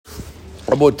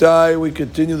Rabotai, we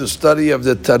continue the study of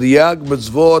the Taryag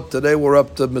Mitzvot. Today we're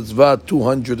up to Mitzvah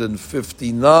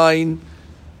 259,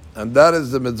 and that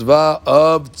is the Mitzvah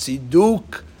of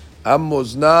Tziduk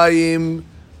HaMoznaim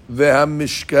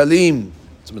VeHaMishkalim.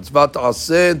 It's Mitzvah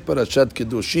Ta'aseh, Parashat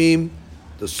Kedoshim.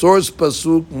 The source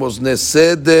Pasuk, Moznei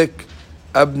Sedek,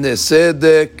 Abnei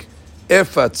Sedek,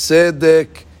 Efat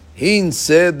Sedek, Hin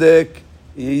Sedek,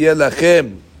 Yeh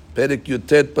Lachem. Perek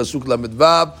Yutet Pasuk Lamed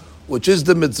Vav, which is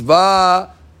the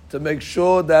mitzvah to make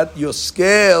sure that your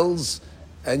scales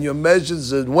and your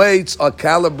measures and weights are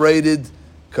calibrated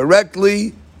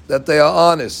correctly, that they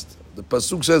are honest. The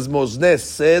pasuk says Moznei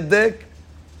Sedek,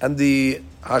 and the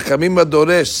Hachamim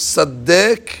Adoresh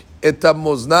Sadek et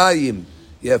HaMoznayim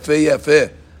Yafeh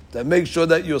Yafeh, to make sure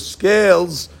that your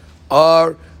scales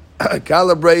are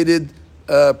calibrated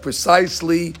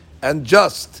precisely and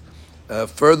just.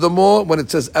 Furthermore, when it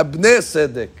says Abnei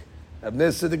Sedek, Abnei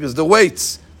Sedek is the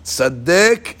weights.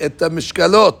 Tzadek et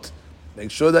mishkalot.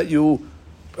 Make sure that you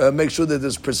make sure that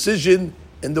there's precision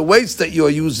in the weights that you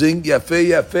are using. Yafeh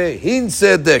yafeh. Hin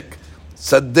Sedek.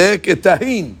 Tzadek et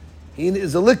hin. Hin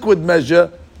is a liquid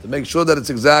measure to make sure that it's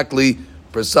exactly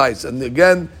precise. And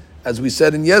again, as we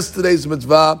said in yesterday's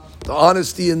mitzvah, the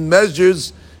honesty in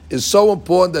measures is so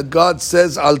important that God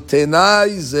says, Al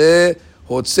tenai zeh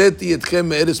hotzeti etchem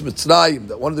me'eretz Mitzrayim.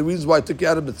 That one of the reasons why I took you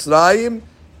out of Mitzrayim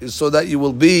is so that you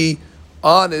will be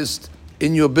honest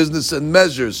in your business and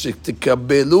measures.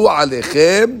 Shetikabelu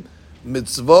alechem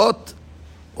mitzvot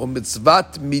or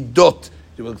mitzvat midot.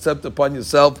 You will accept upon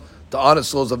yourself the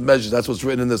honest laws of measures. That's what's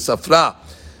written in the Safra.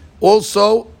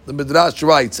 Also, the Midrash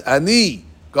writes, Ani,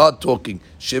 God talking,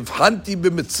 Shivhanti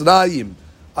b'Mitzrayim.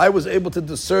 I was able to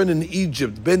discern in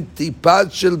Egypt, ben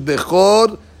tipad shel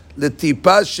bechor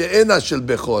letipad she'ena shel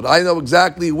bechor. I know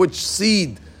exactly which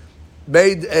seed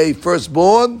made a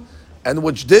firstborn and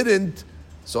which didn't.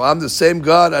 So I'm the same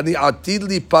God. Ani atid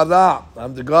li para.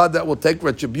 I'm the God that will take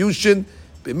retribution.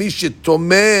 B'mi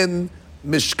shetomen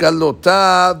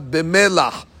mishkalotav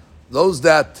b'melach. Those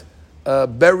that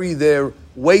bury their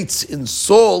weights in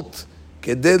salt,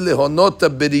 kedei lehonot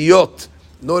beriyot,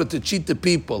 in order to cheat the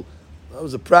people. That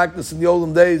was a practice in the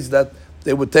olden days that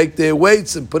they would take their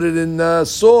weights and put it in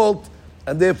salt,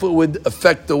 and therefore it would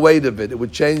affect the weight of it. It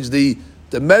would change the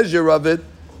measure of it,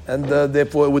 and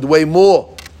therefore it would weigh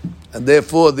more, and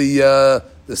therefore the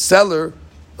seller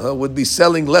would be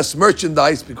selling less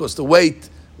merchandise because the weight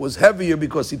was heavier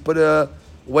because he put a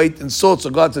weight in salt. So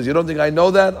God says, you don't think I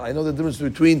know that? I know the difference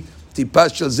between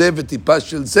tipash shel zeh and tipash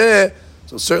shel zeh,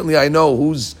 so certainly I know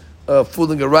who's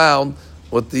fooling around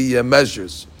with the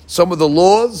measures. Some of the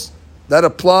laws that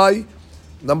apply: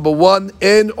 number one,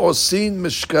 en osin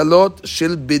mishkalot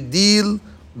shel bedil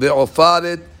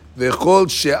ve'ofaret ve'chol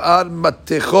she'ar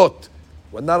matechot.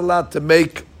 We're not allowed to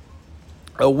make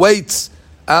weights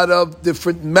out of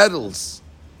different metals,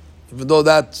 even though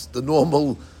that's the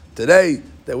normal today.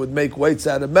 They would make weights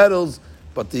out of metals,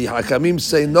 but the Hakamim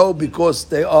say no, because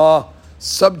they are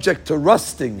subject to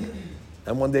rusting,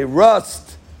 and when they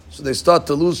rust, so they start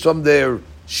to lose from their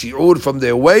shi'ur, from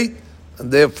their weight,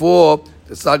 and therefore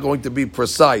it's not going to be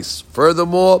precise.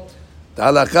 Furthermore, the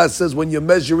halakha says when you're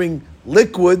measuring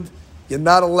liquid, you're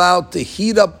not allowed to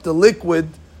heat up the liquid,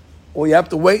 or you have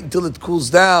to wait until it cools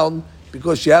down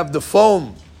because you have the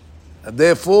foam, and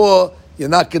therefore you're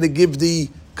not going to give the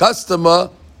customer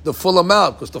the full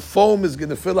amount because the foam is going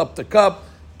to fill up the cup,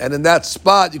 and in that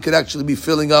spot you could actually be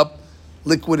filling up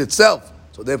liquid itself.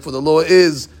 So therefore the law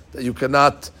is that you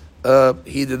cannot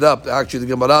heat it up. Actually, the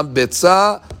Gemara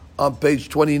Betzah on page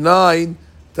 29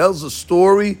 tells the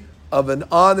story of an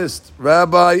honest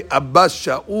rabbi, Abbas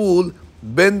Shaul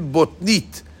ben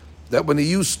Botnit, that when he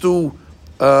used to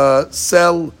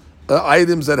sell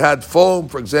items that had foam,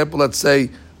 for example, let's say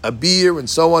a beer and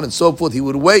so on and so forth, he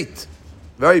would wait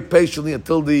very patiently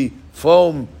until the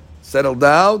foam settled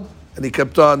down, and he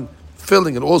kept on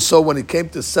filling. And also when it came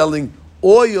to selling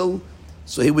oil,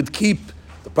 so he would keep,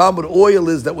 the problem with oil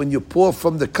is that when you pour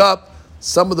from the cup,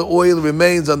 some of the oil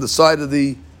remains on the side of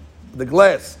the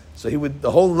glass. So he would,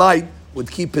 the whole night, would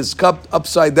keep his cup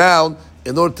upside down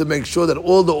in order to make sure that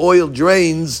all the oil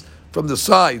drains from the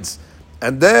sides.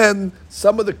 And then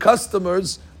some of the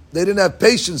customers, they didn't have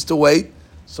patience to wait.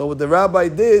 So what the rabbi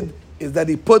did is that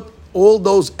he put all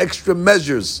those extra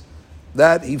measures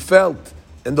that he felt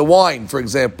in the wine, for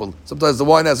example. Sometimes the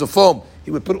wine has a foam.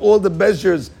 He would put all the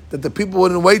measures that the people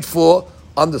wouldn't wait for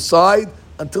on the side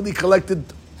until he collected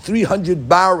 300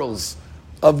 barrels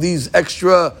of these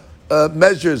extra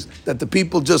measures that the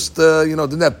people just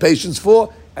didn't have patience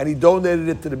for, and he donated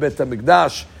it to the Beit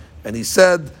HaMikdash. And he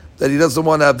said that he doesn't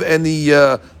want to have any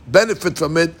benefit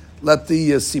from it. Let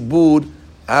the Sibur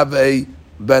have a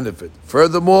benefit.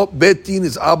 Furthermore, Beit Din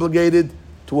is obligated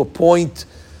to appoint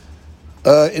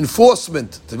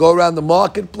enforcement to go around the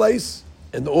marketplace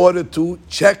in order to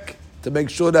check to make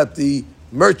sure that the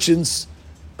merchants'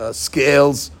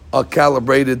 scales are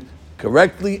calibrated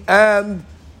correctly, and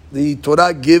the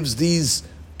Torah gives these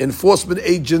enforcement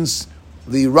agents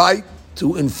the right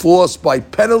to enforce by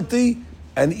penalty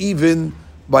and even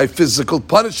by physical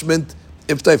punishment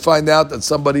if they find out that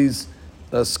somebody's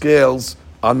scales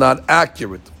are not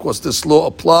accurate. Of course, this law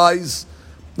applies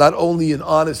not only in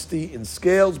honesty in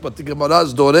scales, but the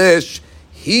Gemara's Doresh,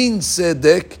 hin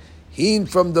sedek, hin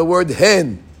from the word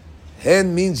hen.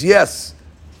 Hen means yes,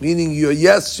 meaning your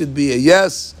yes should be a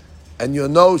yes, and your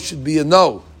no should be a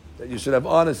no. That you should have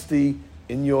honesty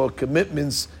in your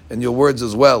commitments and your words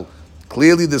as well.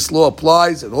 Clearly, this law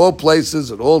applies in all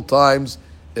places, at all times.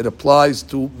 It applies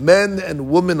to men and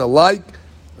women alike.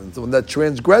 And the one that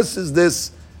transgresses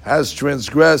this has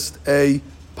transgressed a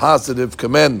positive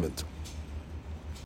commandment.